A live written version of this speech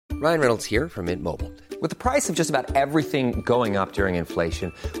Ryan Reynolds here from Mint Mobile. With the price of just about everything going up during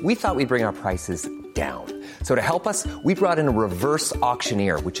inflation, we thought we'd bring our prices down. So to help us, we brought in a reverse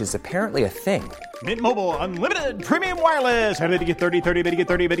auctioneer, which is apparently a thing. Mint Mobile Unlimited Premium Wireless. How to get 30, 30, bit to get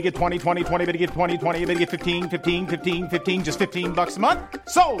 30, bit to get 20, 20, 20, bit to get 20, 20, bit to get 15, 15, 15, 15, just $15 a month?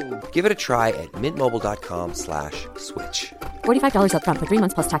 Sold! Give it a try at mintmobile.com/switch. $45 up front for 3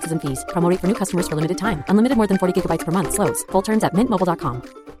 months plus taxes and fees. Promo rate for new customers for limited time. Unlimited more than 40 gigabytes per month. Slows full terms at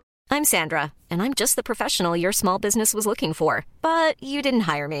mintmobile.com. I'm Sandra, and I'm just the professional your small business was looking for. But you didn't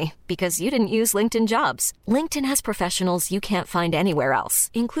hire me because you didn't use LinkedIn Jobs. LinkedIn has professionals you can't find anywhere else,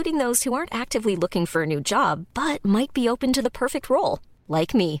 including those who aren't actively looking for a new job, but might be open to the perfect role,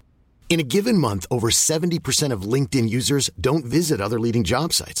 like me. In a given month, over 70% of LinkedIn users don't visit other leading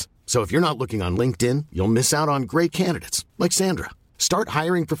job sites. So if you're not looking on LinkedIn, you'll miss out on great candidates like Sandra. Start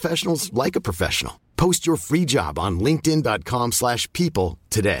hiring professionals like a professional. Post your free job on linkedin.com/people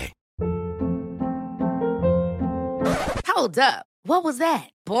today. Hold up. What was that?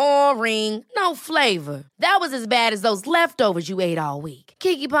 Boring. No flavor. That was as bad as those leftovers you ate all week.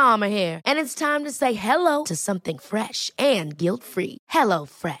 Keke Palmer here. And it's time to say hello to something fresh and guilt-free. Hello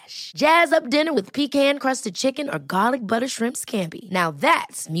Fresh. Jazz up dinner with pecan-crusted chicken or garlic butter shrimp scampi. Now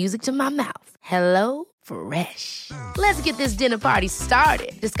that's music to my mouth. Hello Fresh. Let's get this dinner party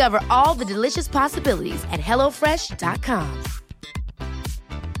started. Discover all the delicious possibilities at hellofresh.com.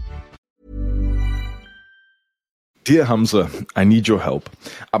 Dear Hamza, I need your help.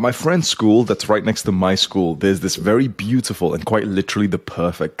 At my friend's school that's right next to my school, there's this very beautiful and quite literally the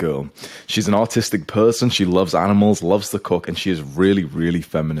perfect girl. She's an artistic person, she loves animals, loves to cook, and she is really, really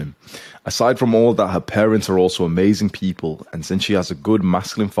feminine. Aside from all that, her parents are also amazing people, and since she has a good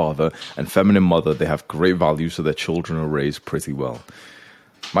masculine father and feminine mother, they have great values, so their children are raised pretty well.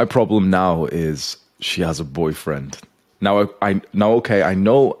 My problem now is she has a boyfriend. Now, I know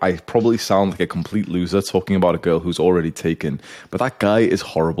I probably sound like a complete loser talking about a girl who's already taken, but that guy is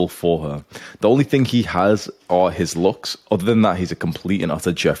horrible for her. The only thing he has are his looks. Other than that, he's a complete and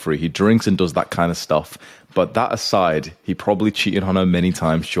utter Jeffrey. He drinks and does that kind of stuff. But that aside, he probably cheated on her many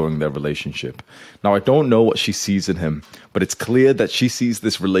times during their relationship. Now, I don't know what she sees in him, but it's clear that she sees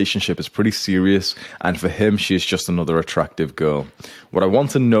this relationship as pretty serious, and for him, she is just another attractive girl. What I want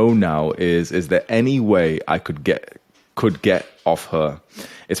to know now is there any way I could get off her?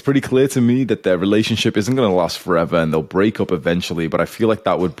 It's pretty clear to me that their relationship isn't going to last forever and they'll break up eventually, but I feel like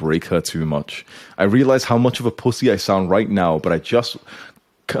that would break her too much. I realize how much of a pussy I sound right now, but I just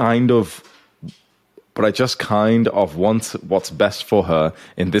kind of want what's best for her,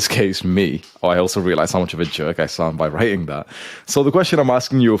 in this case, me. I also realize how much of a jerk I sound by writing that. So the question I'm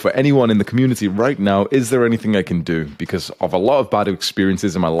asking you, for anyone in the community right now, is there anything I can do? Because of a lot of bad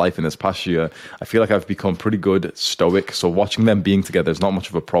experiences in my life in this past year, I feel like I've become pretty good stoic, so watching them being together is not much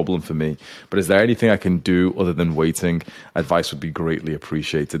of a problem for me. But is there anything I can do other than waiting? Advice would be greatly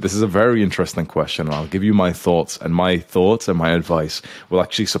appreciated. This is a very interesting question, and I'll give you my thoughts and my advice will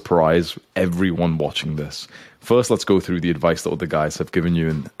actually surprise everyone watching this. First, let's go through the advice that other guys have given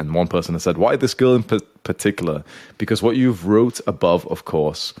you, and one person has said, why this girl in particular? Because what you've wrote above, of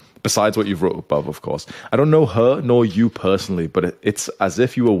course, besides what you've wrote above, of course, I don't know her nor you personally, but it's as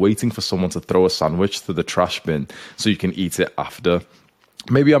if you were waiting for someone to throw a sandwich to the trash bin so you can eat it after.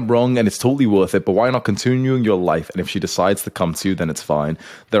 Maybe I'm wrong and it's totally worth it, but why not continuing your life? And if she decides to come to you, then it's fine.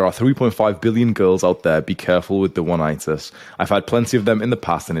 There are 3.5 billion girls out there. Be careful with the one-itis. I've had plenty of them in the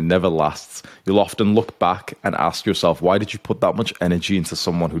past and it never lasts. You'll often look back and ask yourself, why did you put that much energy into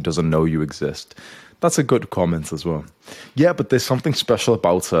someone who doesn't know you exist? That's a good comment as well. Yeah, but there's something special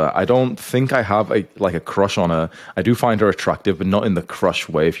about her. I don't think I have a crush on her. I do find her attractive, but not in the crush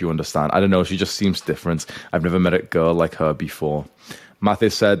way, if you understand. I don't know, she just seems different. I've never met a girl like her before.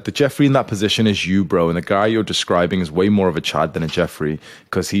 Mathis said, the Jeffrey in that position is you, bro, and the guy you're describing is way more of a Chad than a Jeffrey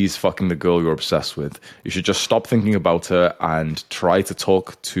because he's fucking the girl you're obsessed with. You should just stop thinking about her and try to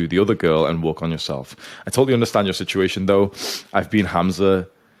talk to the other girl and work on yourself. I totally understand your situation, though. I've been Hamza,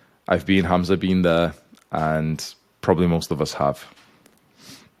 been there, and probably most of us have.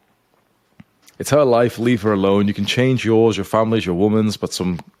 It's her life, leave her alone. You can change yours, your family's, your woman's, but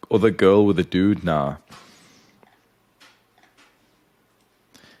some other girl with a dude, nah.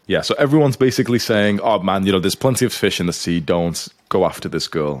 Yeah, so everyone's basically saying, oh man, there's plenty of fish in the sea, don't go after this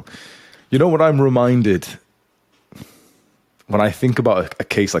girl. You know what I'm reminded when I think about a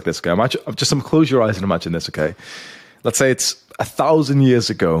case like this, okay? Close your eyes and imagine this, okay? Let's say it's 1,000 years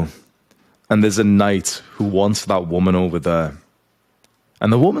ago, and there's a knight who wants that woman over there.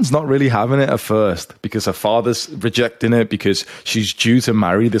 And the woman's not really having it at first, because her father's rejecting it, because she's due to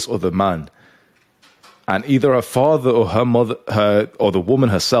marry this other man. And either her father or her mother, or the woman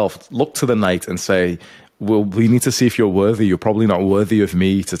herself, look to the knight and say, well, we need to see if you're worthy. You're probably not worthy of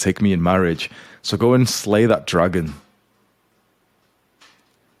me to take me in marriage. So go and slay that dragon.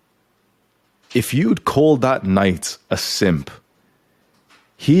 If you'd called that knight a simp,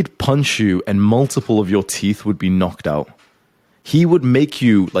 he'd punch you and multiple of your teeth would be knocked out. He would make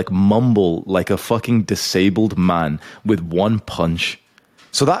you like mumble like a fucking disabled man with one punch.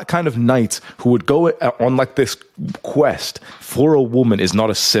 So that kind of knight who would go on like this quest for a woman is not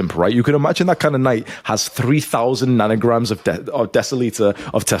a simp, right? You can imagine that kind of knight has 3,000 nanograms of deciliter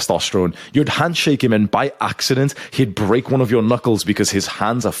of testosterone. You'd handshake him and by accident, he'd break one of your knuckles because his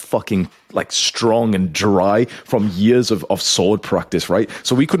hands are fucking like strong and dry from years of sword practice, right?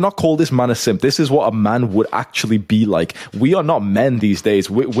 So we could not call this man a simp. This is what a man would actually be like. We are not men these days.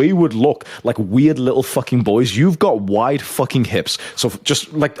 We would look like weird little fucking boys. You've got wide fucking hips. So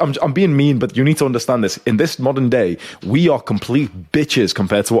just like, I'm being mean, but you need to understand this. In this modern day, we are complete bitches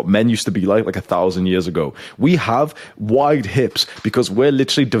compared to what men used to be like 1,000 years ago. We have wide hips because we're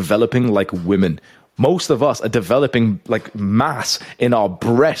literally developing like women. Most of us are developing like mass in our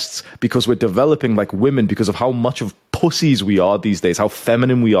breasts because we're developing like women because of how much of pussies we are these days, how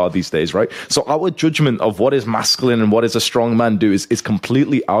feminine we are these days, right? So our judgment of what is masculine and what is a strong man do is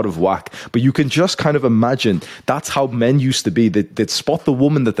completely out of whack. But you can just kind of imagine that's how men used to be. They'd spot the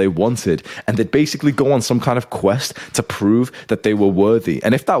woman that they wanted and they'd basically go on some kind of quest to prove that they were worthy.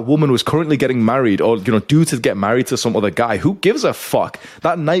 And if that woman was currently getting married or, you know, due to get married to some other guy, who gives a fuck?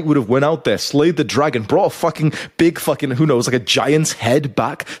 That knight would have went out there, slayed the dragon, brought a fucking big fucking, who knows, like a giant's head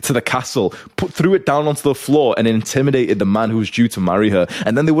back to the castle, threw it down onto the floor and intimidated the man who was due to marry her.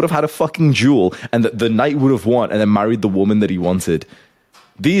 And then they would have had a fucking duel and the knight would have won and then married the woman that he wanted.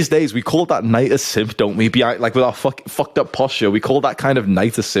 These days, we call that knight a simp, don't we? Like with our fucked up posture, we call that kind of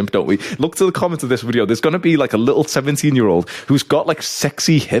knight a simp, don't we? Look to the comments of this video. There's going to be like a little 17-year-old who's got like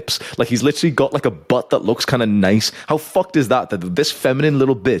sexy hips. Like he's literally got like a butt that looks kind of nice. How fucked is that? That this feminine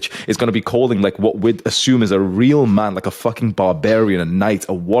little bitch is going to be calling like what we'd assume is a real man, like a fucking barbarian, a knight,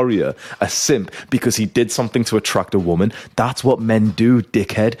 a warrior, a simp, because he did something to attract a woman. That's what men do,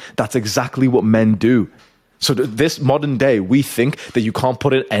 dickhead. That's exactly what men do. So this modern day, we think that you can't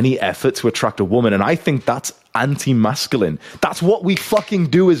put in any effort to attract a woman. And I think that's anti-masculine. That's what we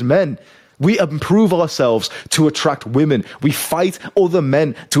fucking do as men. We improve ourselves to attract women. We fight other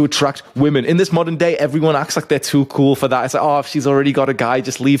men to attract women. In this modern day, everyone acts like they're too cool for that. It's like, oh, if she's already got a guy,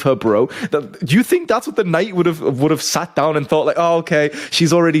 just leave her, bro. Do you think that's what the knight would have sat down and thought like, oh, okay,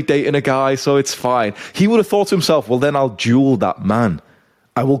 she's already dating a guy, so it's fine. He would have thought to himself, well, then I'll duel that man.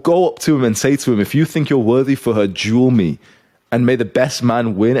 I will go up to him and say to him, if you think you're worthy for her, duel me. And may the best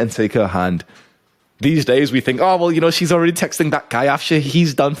man win and take her hand. These days we think, oh, well, you know, she's already texting that guy after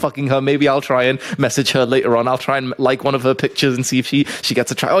he's done fucking her. Maybe I'll try and message her later on. I'll try and like one of her pictures and see if she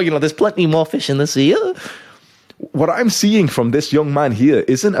gets a try. Oh, you know, there's plenty more fish in the sea. What I'm seeing from this young man here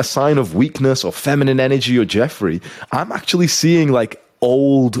isn't a sign of weakness or feminine energy or Jeffrey. I'm actually seeing like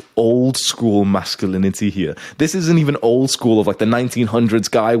old school masculinity here. This isn't even old school of like the 1900s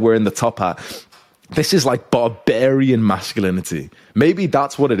guy wearing the top hat. This is like barbarian masculinity. Maybe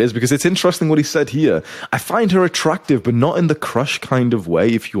that's what it is, because it's interesting what he said here. I find her attractive, but not in the crush kind of way,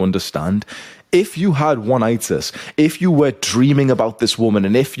 if you understand. If you had one-itis, if you were dreaming about this woman,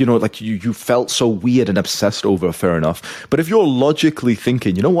 and if, you know, like you felt so weird and obsessed over her, fair enough. But if you're logically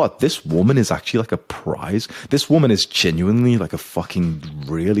thinking, you know what, this woman is actually like a prize. This woman is genuinely like a fucking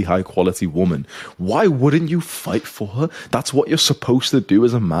really high quality woman. Why wouldn't you fight for her? That's what you're supposed to do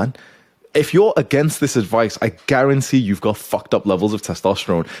as a man. If you're against this advice, I guarantee you've got fucked up levels of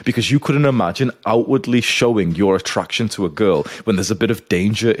testosterone, because you couldn't imagine outwardly showing your attraction to a girl when there's a bit of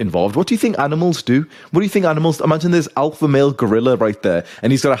danger involved. What do you think animals do? What do you think animals... Imagine there's alpha male gorilla right there,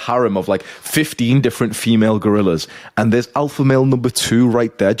 and he's got a harem of like 15 different female gorillas, and there's alpha male number 2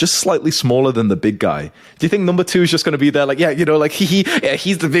 right there, just slightly smaller than the big guy. Do you think number 2 is just going to be there like, yeah, you know, like, yeah,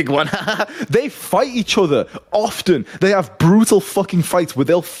 he's the big one. They fight each other often. They have brutal fucking fights where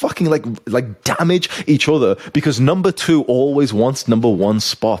they'll fucking like damage each other, because number 2 always wants number 1's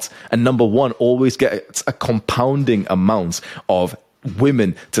spot, and number 1 always gets a compounding amount of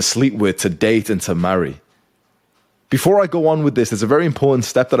women to sleep with, to date, and to marry. Before I go on with this, there's a very important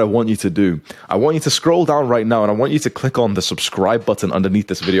step that I want you to do. I want you to scroll down right now and I want you to click on the subscribe button underneath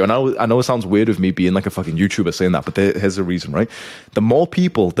this video. And I know it sounds weird with me being like a fucking YouTuber saying that, but here's the reason, right? The more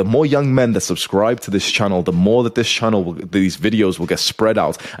people, the more young men that subscribe to this channel, the more that this channel, these videos will get spread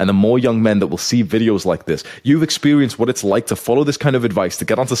out, and the more young men that will see videos like this. You've experienced what it's like to follow this kind of advice, to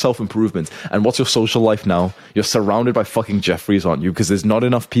get onto self-improvement. And what's your social life now? You're surrounded by fucking Jeffreys, aren't you? Because there's not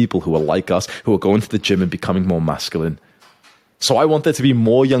enough people who are like us, who are going to the gym and becoming more masculine. So I want there to be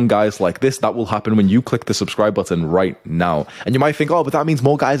more young guys like this. That will happen when you click the subscribe button right now. And you might think, oh, but that means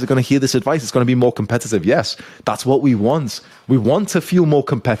more guys are going to hear this advice. It's going to be more competitive. Yes, that's what we want. We want to feel more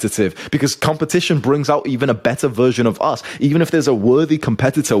competitive because competition brings out even a better version of us. Even if there's a worthy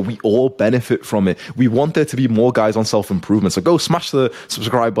competitor, we all benefit from it. We want there to be more guys on self-improvement. So go smash the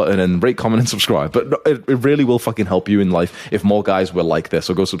subscribe button and rate, comment, and subscribe. But it really will fucking help you in life if more guys were like this.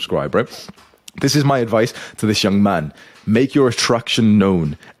 So go subscribe, right? This is my advice to this young man. Make your attraction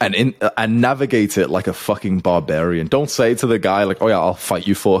known and navigate it like a fucking barbarian. Don't say to the guy like, oh yeah, I'll fight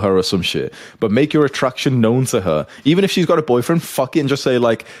you for her or some shit. But make your attraction known to her. Even if she's got a boyfriend, fuck it and just say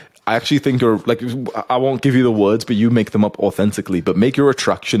like, I actually think you're like, I won't give you the words, but you make them up authentically. But make your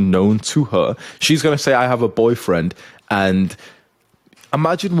attraction known to her. She's going to say, I have a boyfriend, and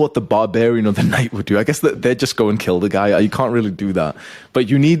imagine what the barbarian of the night would do. I guess that they'd just go and kill the guy. You can't really do that. But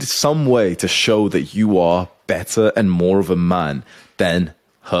you need some way to show that you are better and more of a man than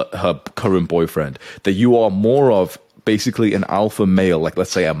her current boyfriend. That you are more of basically an alpha male, like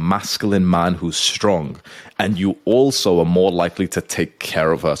let's say a masculine man who's strong. And you also are more likely to take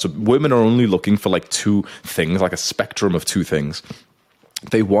care of her. So women are only looking for like two things, like a spectrum of two things.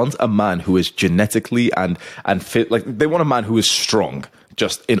 They want a man who is genetically and fit. Like they want a man who is strong,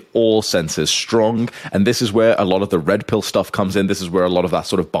 just in all senses, strong. And this is where a lot of the red pill stuff comes in. This is where a lot of that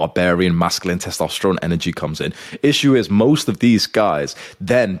sort of barbarian, masculine testosterone energy comes in. Issue is most of these guys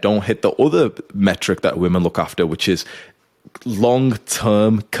then don't hit the other metric that women look after, which is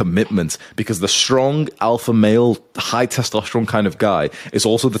long-term commitment, because the strong alpha male, high testosterone kind of guy is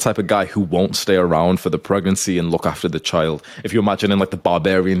also the type of guy who won't stay around for the pregnancy and look after the child. If you imagine in like the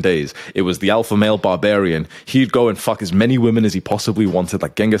barbarian days, it was the alpha male barbarian. He'd go and fuck as many women as he possibly wanted,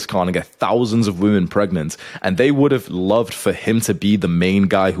 like Genghis Khan, and get thousands of women pregnant, and they would have loved for him to be the main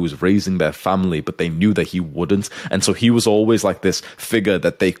guy who was raising their family, but they knew that he wouldn't, and so he was always like this figure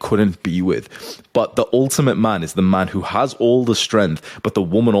that they couldn't be with. But the ultimate man is the man who has all the strength, but the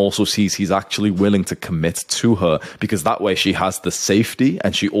woman also sees he's actually willing to commit to her, because that way she has the safety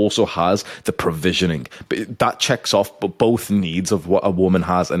and she also has the provisioning. But that checks off both needs of what a woman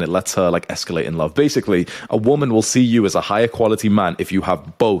has, and it lets her like escalate in love. Basically, a woman will see you as a higher quality man if you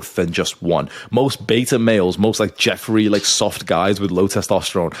have both than just one. Most beta males, most like Jeffrey, like soft guys with low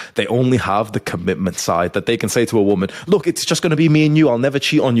testosterone, they only have the commitment side, that they can say to a woman, look, it's just going to be me and you. I'll never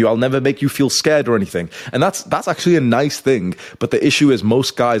cheat on you. I'll never make you feel scared or anything. And that's actually a nice thing. But the issue is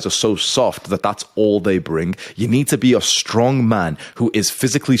most guys are so soft that that's all they bring. You need to be a strong man who is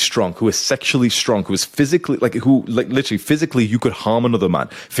physically strong, who is sexually strong, who is physically, literally physically you could harm another man.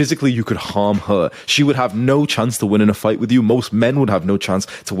 Physically you could harm her. She would have no chance to win in a fight with you. Most men would have no chance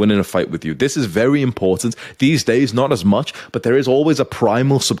to win in a fight with you. This is very important. These days, not as much, but there is always a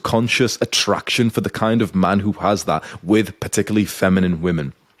primal subconscious attraction for the kind of man who has that with particularly feminine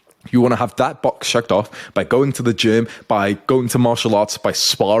women. You want to have that box checked off by going to the gym, by going to martial arts, by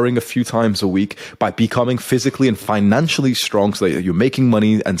sparring a few times a week, by becoming physically and financially strong so that you're making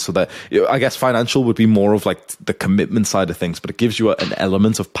money, and so that, I guess financial would be more of like the commitment side of things, but it gives you an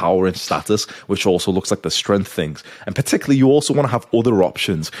element of power and status, which also looks like the strength things. And particularly, you also want to have other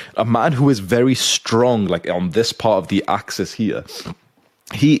options. A man who is very strong, like on this part of the axis here,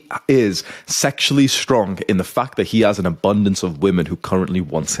 he is sexually strong in the fact that he has an abundance of women who currently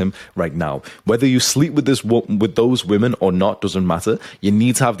wants him right now. Whether you sleep with those women or not doesn't matter. You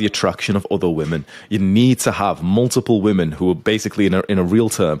need to have the attraction of other women. You need to have multiple women who are basically, in a real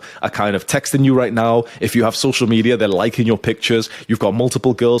term, are kind of texting you right now. If you have social media, they're liking your pictures. You've got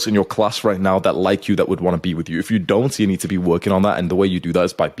multiple girls in your class right now that like you, that would want to be with you. If you don't, you need to be working on that. And the way you do that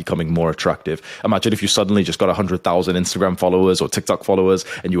is by becoming more attractive. Imagine if you suddenly just got 100,000 Instagram followers or TikTok followers,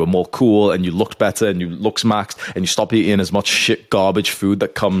 and you were more cool and you looked better and you looks maxed, and you stop eating as much shit garbage food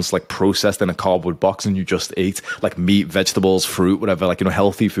that comes like processed in a cardboard box, and you just ate like meat, vegetables, fruit, whatever, like,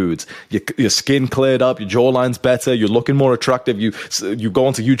 healthy foods. Your skin cleared up, your jawline's better, you're looking more attractive. You go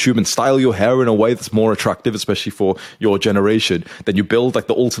onto YouTube and style your hair in a way that's more attractive, especially for your generation. Then you build like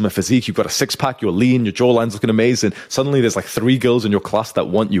the ultimate physique. You've got a six-pack, you're lean, your jawline's looking amazing. Suddenly there's like 3 girls in your class that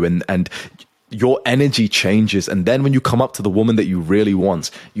want you, and your energy changes. And then when you come up to the woman that you really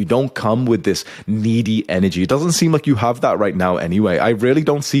want, you don't come with this needy energy. It doesn't seem like you have that right now anyway. I really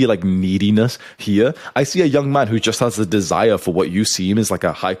don't see like neediness here. I see a young man who just has a desire for what you seem is like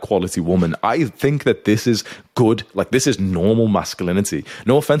a high quality woman. I think that this is good. Like, this is normal masculinity.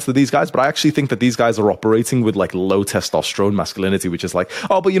 No offense to these guys, but I actually think that these guys are operating with like low testosterone masculinity, which is like,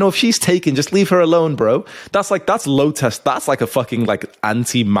 oh, but if she's taken, just leave her alone, bro. That's low test. That's like a fucking like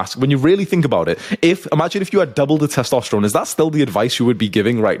anti-masc. When you really think about it, imagine if you had double the testosterone, is that still the advice you would be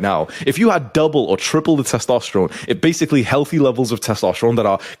giving right now? If you had double or triple the testosterone, it basically healthy levels of testosterone that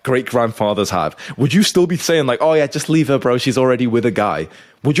our great grandfathers have, would you still be saying like, oh yeah, just leave her, bro, she's already with a guy?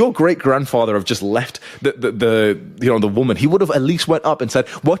 Would your great grandfather have just left the woman? He would have at least went up and said,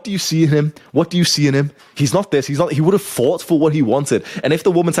 "What do you see in him? What do you see in him? He's not this. He's not." He would have fought for what he wanted. And if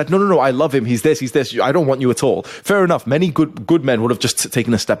the woman said, "No, I love him. He's this. He's this. I don't want you at all." Fair enough. Many good men would have just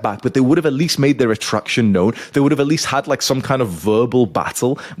taken a step back, but they would have at least made their attraction known. They would have at least had like some kind of verbal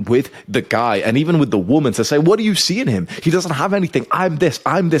battle with the guy and even with the woman to say, "What do you see in him? He doesn't have anything. I'm this.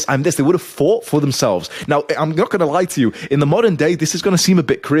 I'm this. I'm this." They would have fought for themselves. Now, I'm not going to lie to you. In the modern day, this is going to seem a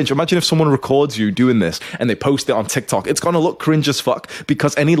bit cringe. Imagine if someone records you doing this and they post it on TikTok. It's going to look cringe as fuck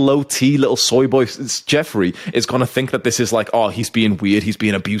because any low T little soy boy Jeffrey is going to think that this is like, oh, he's being weird, he's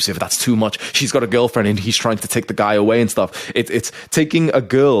being abusive, that's too much. She's got a girlfriend and he's trying to take the guy away and stuff. It's taking a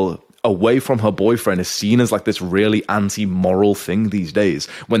girl away from her boyfriend is seen as like this really anti-moral thing these days,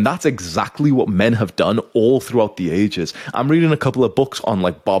 when that's exactly what men have done all throughout the ages. I'm reading a couple of books on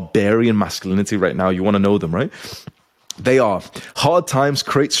like barbarian masculinity right now. You want to know them, right? They are Hard Times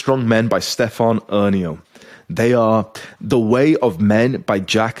Create Strong Men by Stefan Ernio. They are The Way of Men by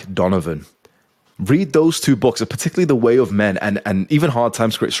Jack Donovan. Read those two books, particularly The Way of Men and even Hard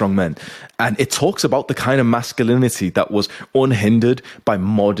Times Create Strong Men. And it talks about the kind of masculinity that was unhindered by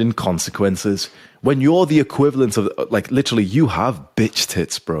modern consequences. When you're the equivalent of, like, literally, you have bitch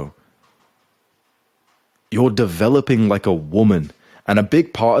tits, bro. You're developing like a woman. And a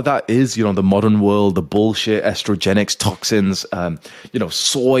big part of that is, the modern world, the bullshit, estrogenics, toxins,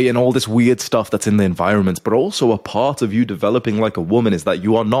 soy and all this weird stuff that's in the environment. But also a part of you developing like a woman is that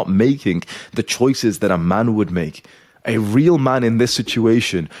you are not making the choices that a man would make. A real man in this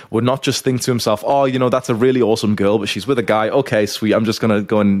situation would not just think to himself, oh, that's a really awesome girl, but she's with a guy. Okay, sweet. I'm just going to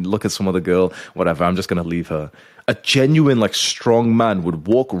go and look at some other girl, whatever. I'm just going to leave her. A genuine, like, strong man would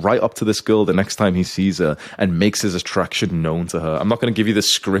walk right up to this girl the next time he sees her and makes his attraction known to her. I'm not going to give you the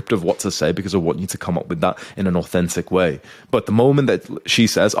script of what to say because I want you to come up with that in an authentic way. But the moment that she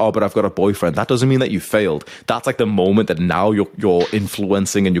says, oh, but I've got a boyfriend, that doesn't mean that you failed. That's like the moment that now you're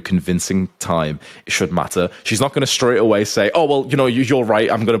influencing and you're convincing time. It should matter. She's not going to straight away say, oh, well, you're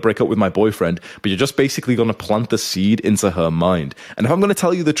right, I'm going to break up with my boyfriend. But you're just basically going to plant the seed into her mind. And if I'm going to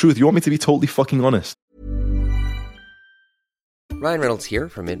tell you the truth, you want me to be totally fucking honest. Ryan Reynolds here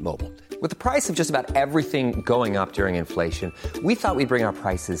from Mint Mobile. With the price of just about everything going up during inflation, we thought we'd bring our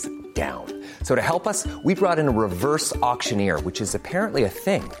prices down. So to help us, we brought in a reverse auctioneer, which is apparently a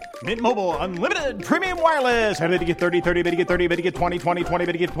thing. Mint Mobile Unlimited Premium Wireless. How to get 30, 30, bit to get 30, bit to get 20, 20, 20,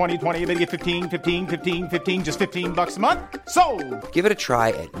 bit to get 20, 20, bit to get 15, 15, 15, 15, just $15 a month? Sold! Give it a try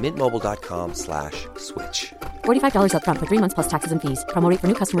at mintmobile.com/switch. $45 up front for 3 months plus taxes and fees. Promo rate for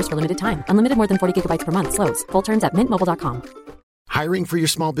new customers for limited time. Unlimited more than 40 gigabytes per month. Slows full terms at mintmobile.com. Hiring for your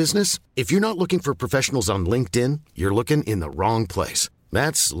small business? If you're not looking for professionals on LinkedIn, you're looking in the wrong place.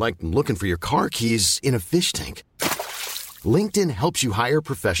 That's like looking for your car keys in a fish tank. LinkedIn helps you hire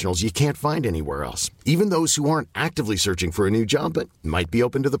professionals you can't find anywhere else, even those who aren't actively searching for a new job but might be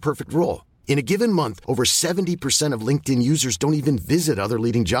open to the perfect role. In a given month, over 70% of LinkedIn users don't even visit other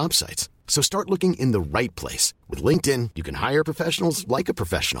leading job sites. So start looking in the right place. With LinkedIn, you can hire professionals like a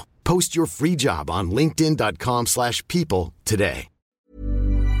professional. Post your free job on linkedin.com/people today.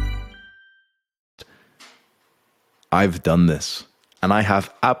 I've done this, and I have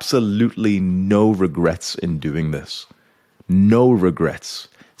absolutely no regrets in doing this. No regrets.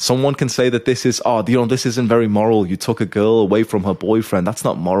 Someone can say that this is, this isn't very moral. You took a girl away from her boyfriend. That's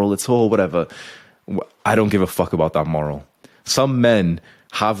not moral at all, whatever. I don't give a fuck about that moral. Some men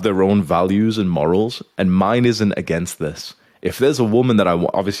have their own values and morals, and mine isn't against this. If there's a woman that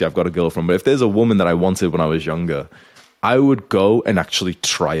obviously I've got a girlfriend, but if there's a woman that I wanted when I was younger, I would go and actually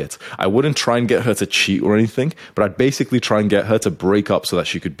try it. I wouldn't try and get her to cheat or anything, but I'd basically try and get her to break up so that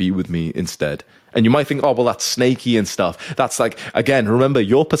she could be with me instead. And you might think, oh, well, that's snaky and stuff. That's like, again, remember,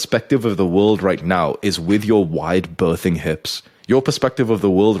 your perspective of the world right now is with your wide birthing hips. Your perspective of the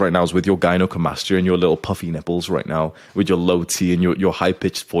world right now is with your gynecomastia and your little puffy nipples right now, with your low T and your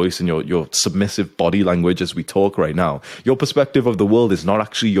high-pitched voice and your submissive body language as we talk right now. Your perspective of the world is not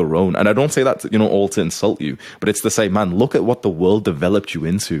actually your own. And I don't say that, all to insult you, but it's to say, man, look at what the world developed you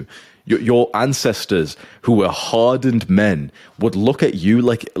into. Your ancestors, who were hardened men, would look at you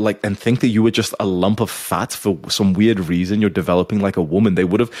like and think that you were just a lump of fat for some weird reason. You're developing like a woman. They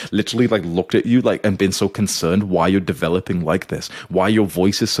would have literally looked at you and been so concerned why you're developing like this, why your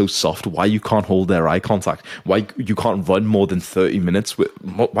voice is so soft, why you can't hold their eye contact, why you can't run more than 30 minutes,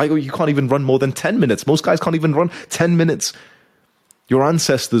 why you can't even run more than 10 minutes. Most guys can't even run 10 minutes. Your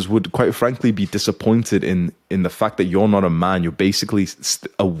ancestors would, quite frankly, be disappointed in the fact that you're not a man. You're basically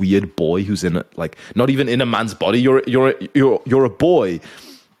a weird boy who's not even in a man's body. You're a boy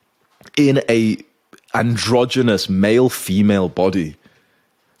in a androgynous male-female body.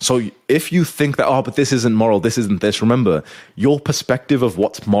 So if you think that, but this isn't moral, this isn't this, remember, your perspective of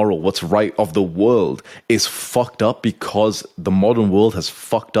what's moral, what's right of the world is fucked up because the modern world has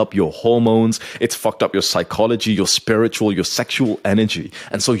fucked up your hormones, it's fucked up your psychology, your spiritual, your sexual energy.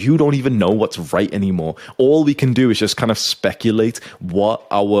 And so you don't even know what's right anymore. All we can do is just kind of speculate what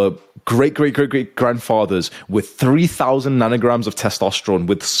our great-great-great-great-grandfathers with 3,000 nanograms of testosterone,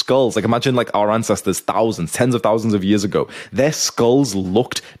 with skulls, imagine our ancestors thousands, tens of thousands of years ago, their skulls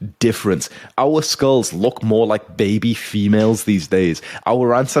looked different. Our skulls look more like baby females these days.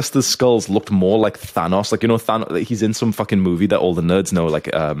 Our ancestors' skulls looked more like Thanos. Thanos, he's in some fucking movie that all the nerds know,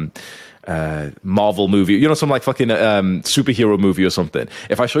 Marvel movie, some fucking superhero movie or something.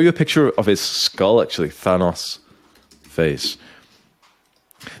 If I show you a picture of his skull, actually, Thanos face,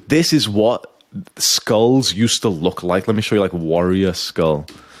 this is what skulls used to look like. Let me show you warrior skull.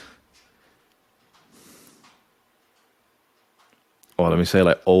 Or let me say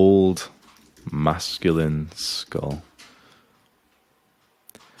old masculine skull.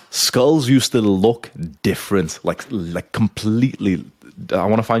 Skulls used to look different, like completely. I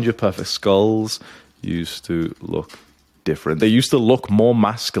want to find you a perfect. Skulls used to look different. They used to look more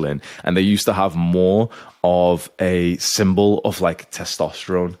masculine, and they used to have more of a symbol of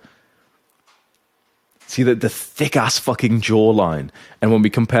testosterone. See the thick ass fucking jawline. And when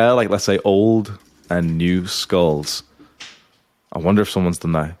we compare let's say old and new skulls, I wonder if someone's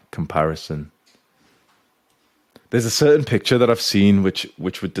done that comparison. There's a certain picture that I've seen which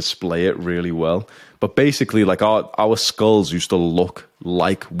would display it really well. But basically, our skulls used to look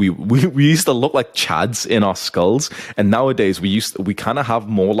like we used to look like chads in our skulls, and nowadays we kind of have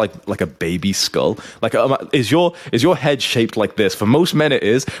more like a baby skull. Is your head shaped like this? For most men, it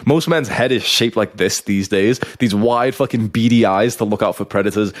is. Most men's head is shaped like this these days. These wide fucking beady eyes to look out for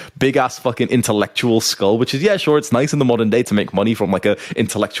predators. Big ass fucking intellectual skull, which is sure, it's nice in the modern day to make money from a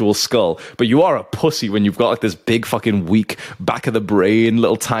intellectual skull, but you are a pussy when you've got this big fucking weak back of the brain,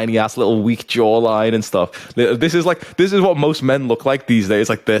 little tiny ass little weak jawline and stuff. This is what most men look like these days,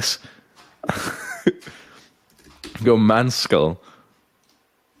 like this. Go man skull.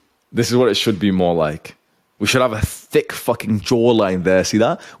 This is what it should be more like. We should have a thick fucking jawline there. See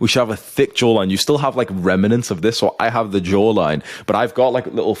that? We should have a thick jawline. You still have remnants of this, so I have the jawline, but I've got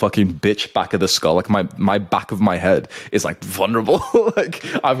little fucking bitch back of the skull. My back of my head is vulnerable.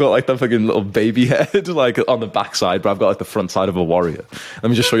 I've got the fucking little baby head on the back side, but I've got the front side of a warrior. Let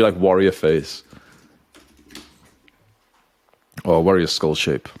me just show you warrior face. Or warrior skull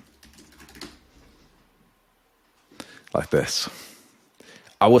shape. Like this.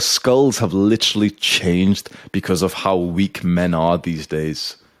 Our skulls have literally changed because of how weak men are these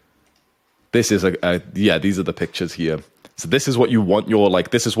days. This is these are the pictures here. So this is what you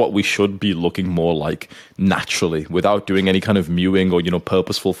want this is what we should be looking more like naturally, without doing any kind of mewing or,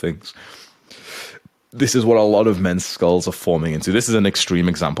 purposeful things. This is what a lot of men's skulls are forming into. This is an extreme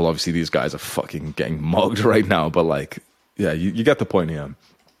example. Obviously, these guys are fucking getting mugged right now, but you get the point here.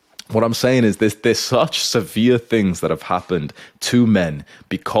 What I'm saying is there's such severe things that have happened to men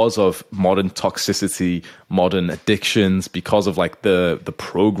because of modern toxicity, modern addictions, because of the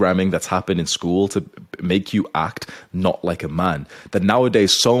programming that's happened in school to make you act not like a man. That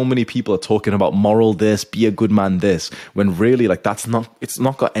nowadays so many people are talking about moral this, be a good man this, when really it's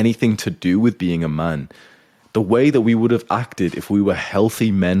not got anything to do with being a man. The way that we would have acted if we were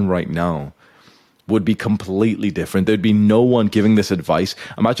healthy men right now would be completely different. There'd be no one giving this advice.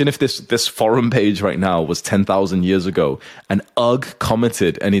 Imagine if this forum page right now was 10,000 years ago and Ugg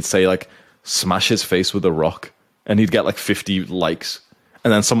commented and he'd say smash his face with a rock, and he'd get 50 likes.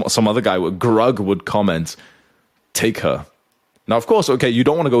 And then some other guy, Grug, would comment, take her. Now, of course, okay, you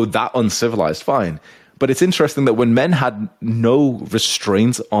don't want to go that uncivilized, fine. But it's interesting that when men had no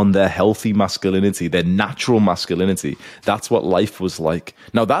restraint on their healthy masculinity, their natural masculinity, that's what life was like.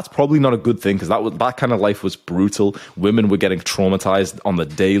 Now, that's probably not a good thing, because that kind of life was brutal. Women were getting traumatized on the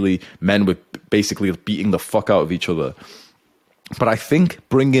daily. Men were basically beating the fuck out of each other. But I think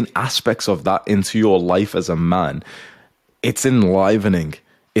bringing aspects of that into your life as a man, it's enlivening.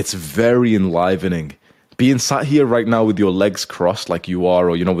 It's very enlivening. Being sat here right now with your legs crossed like you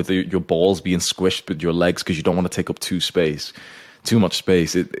are, or, with your balls being squished with your legs because you don't want to take up too much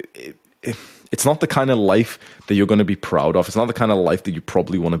space. It's not the kind of life that you're going to be proud of. It's not the kind of life that you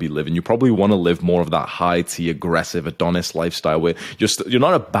probably want to be living. You probably want to live more of that high-T, aggressive, Adonis lifestyle where you're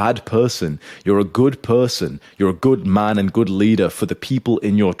not a bad person. You're a good person. You're a good man and good leader for the people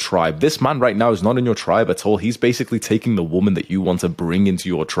in your tribe. This man right now is not in your tribe at all. He's basically taking the woman that you want to bring into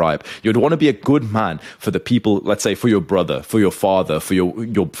your tribe. You'd want to be a good man for the people, let's say, for your brother, for your father, for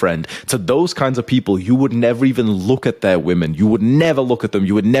your friend. To those kinds of people, you would never even look at their women. You would never look at them.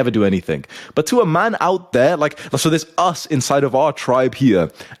 You would never do anything. But to a man out there, so there's us inside of our tribe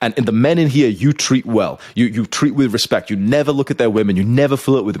here, and the men in here you treat well. You treat with respect. You never look at their women. You never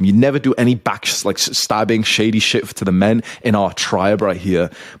flirt with them. You never do any stabbing, shady shit to the men in our tribe right here.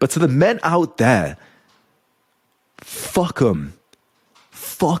 But to the men out there, fuck them.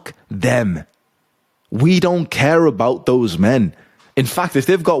 Fuck them. We don't care about those men. In fact, if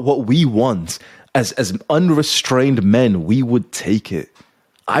they've got what we want, as unrestrained men, we would take it.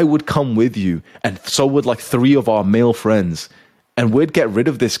 I would come with you, and so would 3 of our male friends, and we'd get rid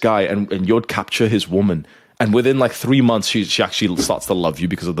of this guy, and you'd capture his woman. And within 3 months, she actually starts to love you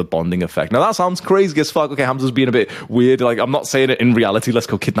because of the bonding effect. Now, that sounds crazy as fuck. Okay, Hamza's being a bit weird. I'm not saying it in reality, let's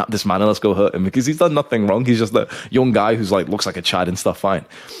go kidnap this man and let's go hurt him, because he's done nothing wrong. He's just a young guy who's looks like a Chad and stuff, fine.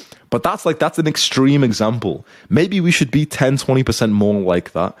 But that's an extreme example. Maybe we should be 10-20% more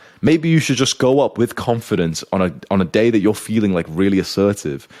like that. Maybe you should just go up with confidence on a day that you're feeling really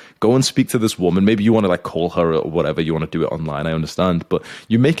assertive. Go and speak to this woman. Maybe you want to call her or whatever. You want to do it online, I understand. But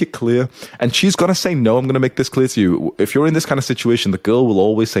you make it clear. And she's going to say no. I'm going to make this clear to you. If you're in this kind of situation, the girl will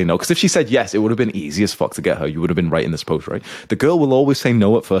always say no. Because if she said yes, it would have been easy as fuck to get her. You would have been right in this post, right? The girl will always say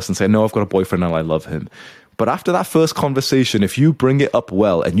no at first and say, no, I've got a boyfriend and I love him. But after that first conversation, if you bring it up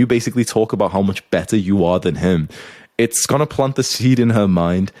well and you basically talk about how much better you are than him, it's going to plant the seed in her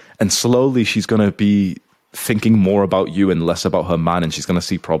mind, and slowly she's going to be thinking more about you and less about her man, and she's going to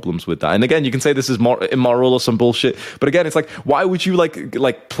see problems with that. And again, you can say this is more immoral or some bullshit, but again, it's why would you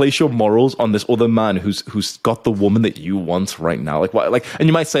place your morals on this other man who's got the woman that you want right now? Why, and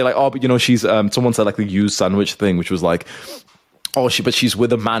you might say oh, but she's someone said the used sandwich thing, which was oh, she's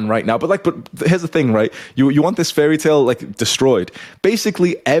with a man right now. But here's the thing, right? You want this fairy tale destroyed.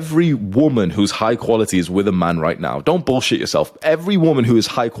 Basically, every woman who's high quality is with a man right now. Don't bullshit yourself. Every woman who is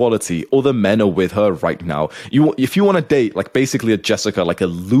high quality, other men are with her right now. If you want to date basically a Jessica, a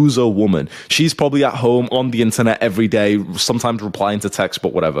loser woman, she's probably at home on the internet every day, sometimes replying to texts,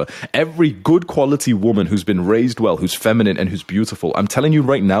 but whatever. Every good quality woman who's been raised well, who's feminine and who's beautiful, I'm telling you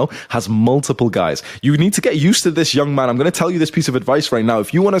right now, has multiple guys. You need to get used to this, young man. I'm going to tell you this piece of advice right now.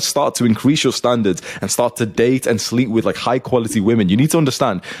 If you want to start to increase your standards and start to date and sleep with high quality women, you need to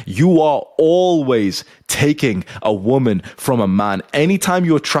understand you are always taking a woman from a man. Anytime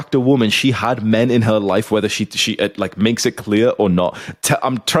you attract a woman, she had men in her life, whether she makes it clear or not.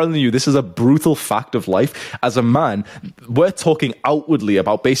 I'm telling you, this is a brutal fact of life. As a man, we're talking outwardly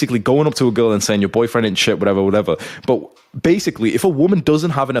about basically going up to a girl and saying your boyfriend ain't shit, whatever. But basically, if a woman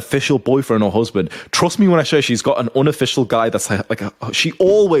doesn't have an official boyfriend or husband, trust me when I say she's got an unofficial guy that's she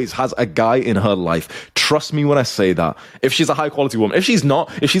always has a guy in her life. Trust me when I say that. If she's a high quality woman. If she's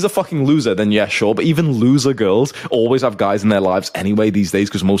not, if she's a fucking loser, then yeah, sure. But even loser girls always have guys in their lives anyway these days,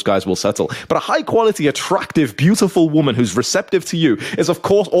 because most guys will settle. But a high quality, attractive, beautiful woman who's receptive to you is of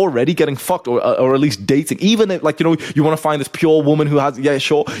course already getting fucked or at least dating. Even if you want to find this pure woman who has, yeah,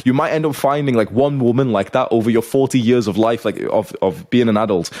 sure, you might end up finding one woman like that over your 40 years of life, of being an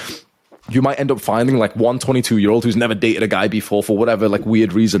adult. You might end up finding one 22-year-old who's never dated a guy before for whatever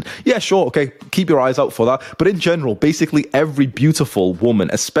weird reason. Yeah, sure, okay, keep your eyes out for that. But in general, basically every beautiful woman,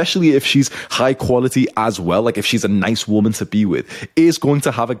 especially if she's high quality as well, if she's a nice woman to be with, is going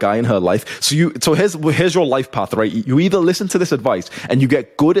to have a guy in her life. So here's your life path, right? You either listen to this advice and you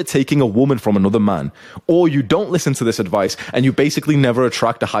get good at taking a woman from another man, or you don't listen to this advice and you basically never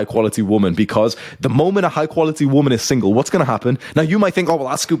attract a high quality woman, because the moment a high quality woman is single, what's going to happen? Now you might think, oh, well,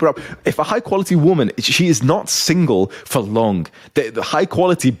 I'll scoop her up. If a high quality woman, she is not single for long. The high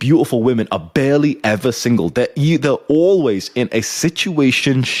quality, beautiful women are barely ever single. They're either always in a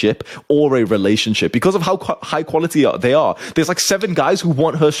situationship or a relationship because of how high quality they are. There's like 7 guys who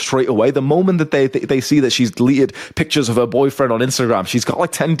want her straight away. The moment that they see that she's deleted pictures of her boyfriend on Instagram, she's got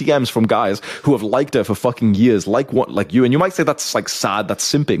like 10 DMs from guys who have liked her for fucking years, like you. And you might say that's like sad,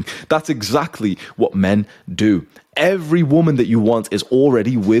 that's simping. That's exactly what men do. Every woman that you want is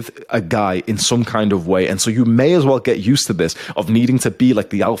already with a guy in some kind of way. And so you may as well get used to this, of needing to be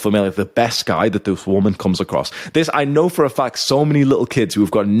like the alpha male, like the best guy that this woman comes across. This, I know for a fact, so many little kids who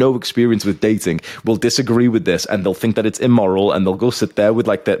have got no experience with dating will disagree with this, and they'll think that it's immoral, and they'll go sit there with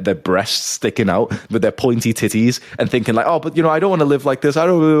like their breasts sticking out with their pointy titties and thinking like, oh, but I don't want to live like this. I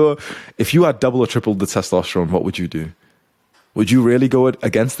don't. If you had double or triple the testosterone, what would you do? Would you really go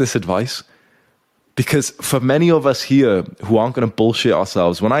against this advice? Because for many of us here who aren't going to bullshit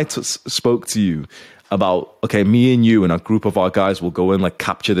ourselves, when I spoke to you about, okay, me and you and a group of our guys will go and like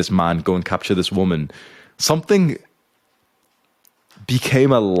capture this man, go and capture this woman, something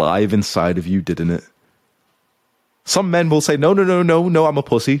became alive inside of you, didn't it? Some men will say, no, I'm a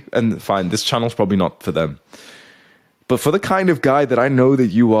pussy. And fine, this channel's probably not for them. But for the kind of guy that I know that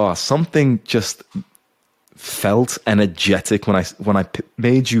you are, something just felt energetic when I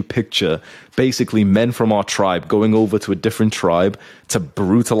made you picture basically men from our tribe going over to a different tribe to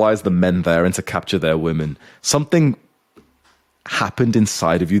brutalize the men there and to capture their women. Something happened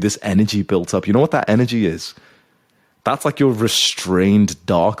inside of you. This energy built up. You know what that energy is? That's like your restrained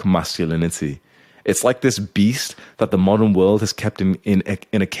dark masculinity. It's like this beast that the modern world has kept in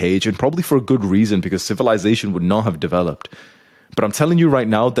a cage, and probably for a good reason, because civilization would not have developed. But I'm telling you right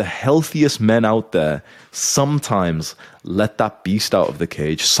now, the healthiest men out there sometimes let that beast out of the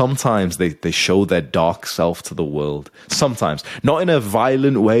cage. Sometimes they show their dark self to the world. Sometimes. Not in a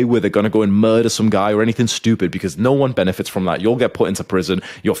violent way where they're going to go and murder some guy or anything stupid, because no one benefits from that. You'll get put into prison.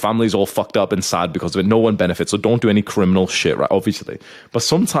 Your family's all fucked up and sad because of it. No one benefits. So don't do any criminal shit, right? Obviously. But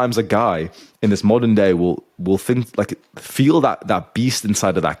sometimes a guy in this modern day will think, like, feel that beast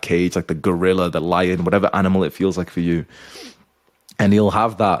inside of that cage, like the gorilla, the lion, whatever animal it feels like for you. And he'll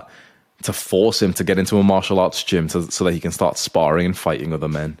have that to force him to get into a martial arts gym so that he can start sparring and fighting other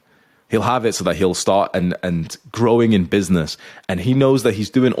men. He'll have it so that he'll start and growing in business. And he knows that he's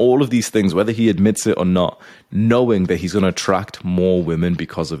doing all of these things, whether he admits it or not, knowing that he's going to attract more women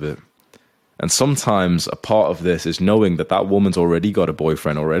because of it. And sometimes a part of this is knowing that that woman's already got a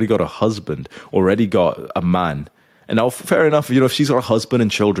boyfriend, already got a husband, already got a man. And now, fair enough, if she's got a husband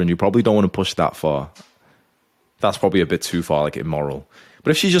and children, you probably don't want to push that far. That's probably a bit too far, like immoral. But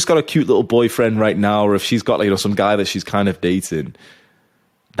if she's just got a cute little boyfriend right now, or if she's got some guy that she's kind of dating,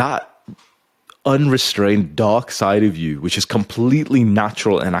 that unrestrained dark side of you, which is completely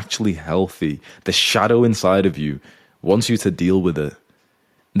natural and actually healthy, the shadow inside of you wants you to deal with it.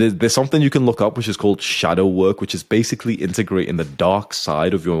 There's something you can look up which is called shadow work, which is basically integrating the dark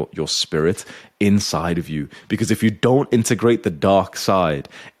side of your spirit inside of you. Because if you don't integrate the dark side,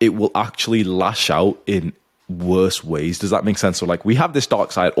 it will actually lash out in worse ways. Does that make sense? So like, we have this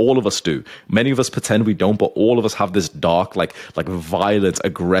dark side, all of us do. Many of us pretend we don't, but all of us have this dark, like violent,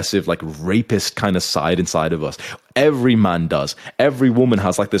 aggressive, like rapist kind of side inside of us. Every man does. Every woman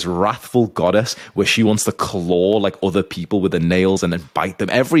has like this wrathful goddess where she wants to claw like other people with the nails and then bite them.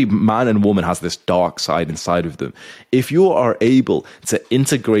 Every man and woman has this dark side inside of them. If you are able to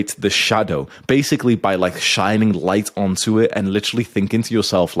integrate the shadow, basically by like shining light onto it and literally thinking to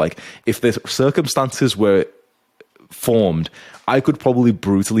yourself, like, if the circumstances were formed, I could probably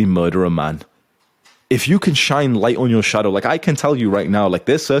brutally murder a man. If you can shine light on your shadow, like I can tell you right now, like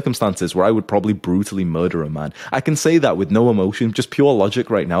there's circumstances where I would probably brutally murder a man. I can say that with no emotion, just pure logic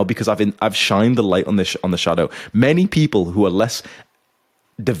right now, because I've shined the light on the shadow. Many people who are less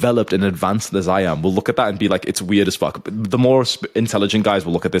developed and advanced as I am will look at that and be like, it's weird as fuck. But the more intelligent guys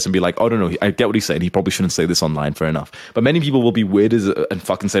will look at this and be like, oh, no, I get what he's saying. He probably shouldn't say this online, fair enough. But many people will be weird and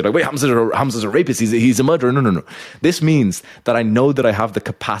fucking say like, wait, Hamza's a rapist. He's a murderer. No. This means that I know that I have the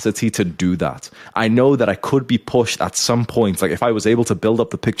capacity to do that. I know that I could be pushed at some point, like if I was able to build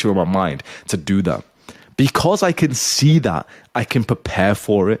up the picture in my mind to do that. Because I can see that, I can prepare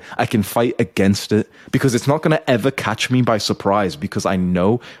for it. I can fight against it because it's not going to ever catch me by surprise, because I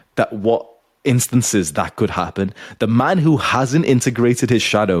know that what instances that could happen. The man who hasn't integrated his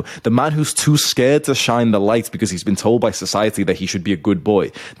shadow, the man who's too scared to shine the light because he's been told by society that he should be a good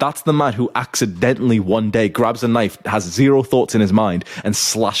boy, that's the man who accidentally one day grabs a knife, has zero thoughts in his mind, and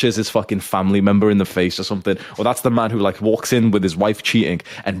slashes his fucking family member in the face or something. Or that's the man who like walks in with his wife cheating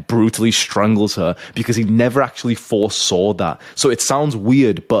and brutally strangles her because he never actually foresaw that. So it sounds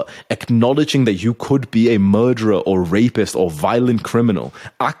weird, but acknowledging that you could be a murderer or rapist or violent criminal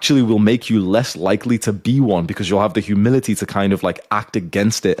actually will make you less likely to be one, because you'll have the humility to kind of like act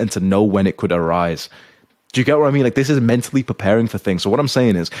against it and to know when it could arise. Do you get what I mean? Like, this is mentally preparing for things. So what I'm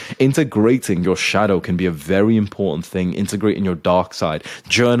saying is integrating your shadow can be a very important thing. Integrating your dark side,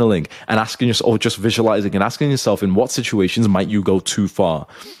 journaling and asking yourself, or just visualizing and asking yourself, in what situations might you go too far,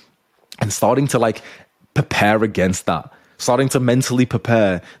 and starting to like prepare against that. Starting to mentally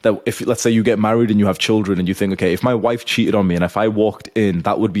prepare that if, let's say, you get married and you have children and you think, okay, if my wife cheated on me and if I walked in,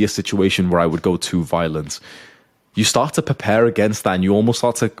 that would be a situation where I would go too violent. You start to prepare against that, and you almost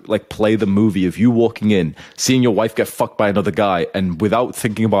start to like play the movie of you walking in, seeing your wife get fucked by another guy, and without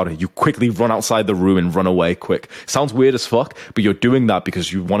thinking about it, you quickly run outside the room and run away quick. Sounds weird as fuck, but you're doing that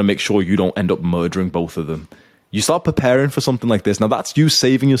because you want to make sure you don't end up murdering both of them. You start preparing for something like this. Now, that's you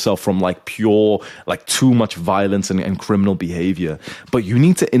saving yourself from like pure, like too much violence and criminal behavior. But you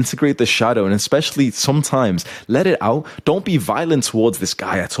need to integrate the shadow, and especially sometimes let it out. Don't be violent towards this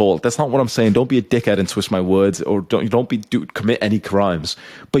guy at all. That's not what I'm saying. Don't be a dickhead and twist my words, or don't commit any crimes.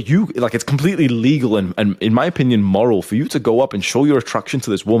 But you, like, it's completely legal and in my opinion, moral for you to go up and show your attraction to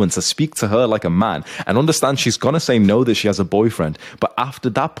this woman, to speak to her like a man, and understand she's going to say no that she has a boyfriend. But after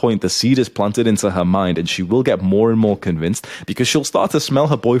that point, the seed is planted into her mind, and she will get more and more convinced, because she'll start to smell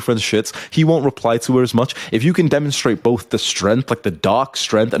her boyfriend's shits. He won't reply to her as much. If you can demonstrate both the strength, like the dark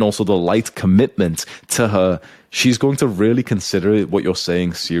strength, and also the light commitment to her, she's going to really consider what you're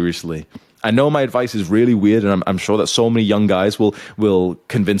saying seriously. I know my advice is really weird, and I'm sure that so many young guys will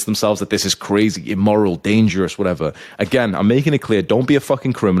convince themselves that this is crazy, immoral, dangerous, whatever. Again, I'm making it clear, don't be a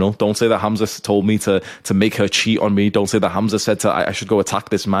fucking criminal. Don't say that Hamza told me to make her cheat on me. Don't say that Hamza said I should go attack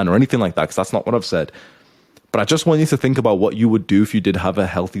this man or anything like that, because that's not what I've said. But I just want you to think about what you would do if you did have a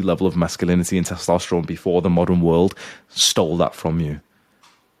healthy level of masculinity and testosterone before the modern world stole that from you.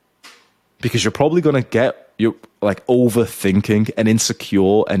 Because you're probably going to get you're like overthinking and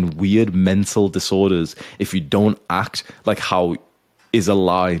insecure and weird mental disorders if you don't act like how is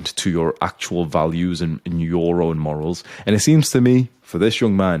aligned to your actual values and your own morals. And it seems to me, for this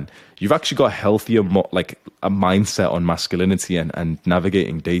young man, you've actually got a healthier, like a mindset on masculinity and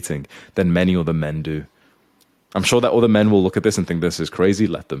navigating dating than many other men do. I'm sure that other men will look at this and think this is crazy.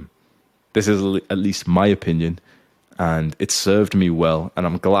 Let them. This is at least my opinion, and it served me well. And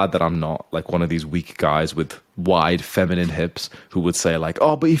I'm glad that I'm not like one of these weak guys with wide feminine hips who would say like,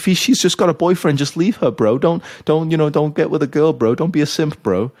 oh, but if she's just got a boyfriend, just leave her, bro. Don't get with a girl, bro. Don't be a simp,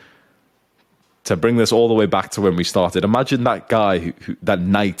 bro. To bring this all the way back to when we started, imagine that guy who that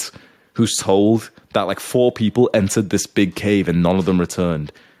knight who's told that like 4 people entered this big cave and none of them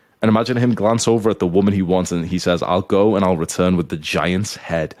returned. And imagine him glance over at the woman he wants and he says, I'll go and I'll return with the giant's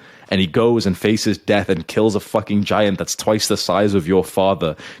head. And he goes and faces death and kills a fucking giant that's twice the size of your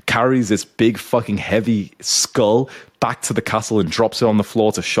father, carries this big fucking heavy skull back to the castle and drops it on the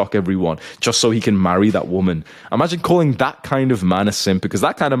floor to shock everyone, just so he can marry that woman. Imagine calling that kind of man a simp, because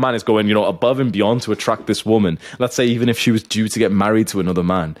that kind of man is going, above and beyond to attract this woman. Let's say even if she was due to get married to another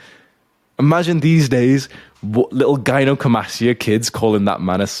man. Imagine these days, little gynecomastia kids calling that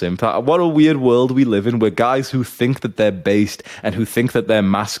man a simp. What a weird world we live in, where guys who think that they're based and who think that they're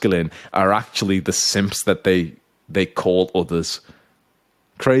masculine are actually the simps that they call others.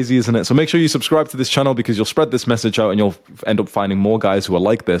 Crazy, isn't it? So make sure you subscribe to this channel, because you'll spread this message out and you'll end up finding more guys who are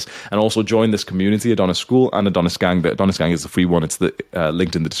like this, and also join this community, Adonis School and Adonis Gang. The Adonis Gang is the free one. It's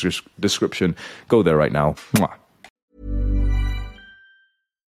linked in the description. Go there right now. Mwah.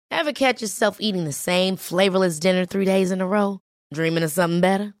 Ever catch yourself eating the same flavorless dinner 3 days in a row? Dreaming of something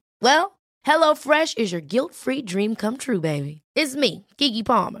better? Well, HelloFresh is your guilt-free dream come true, baby. It's me, Keke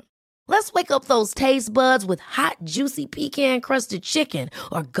Palmer. Let's wake up those taste buds with hot, juicy pecan-crusted chicken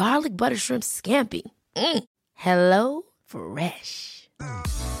or garlic butter shrimp scampi. Hello Fresh.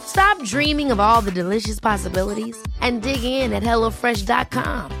 Stop dreaming of all the delicious possibilities and dig in at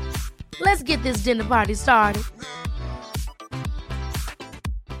HelloFresh.com. Let's get this dinner party started.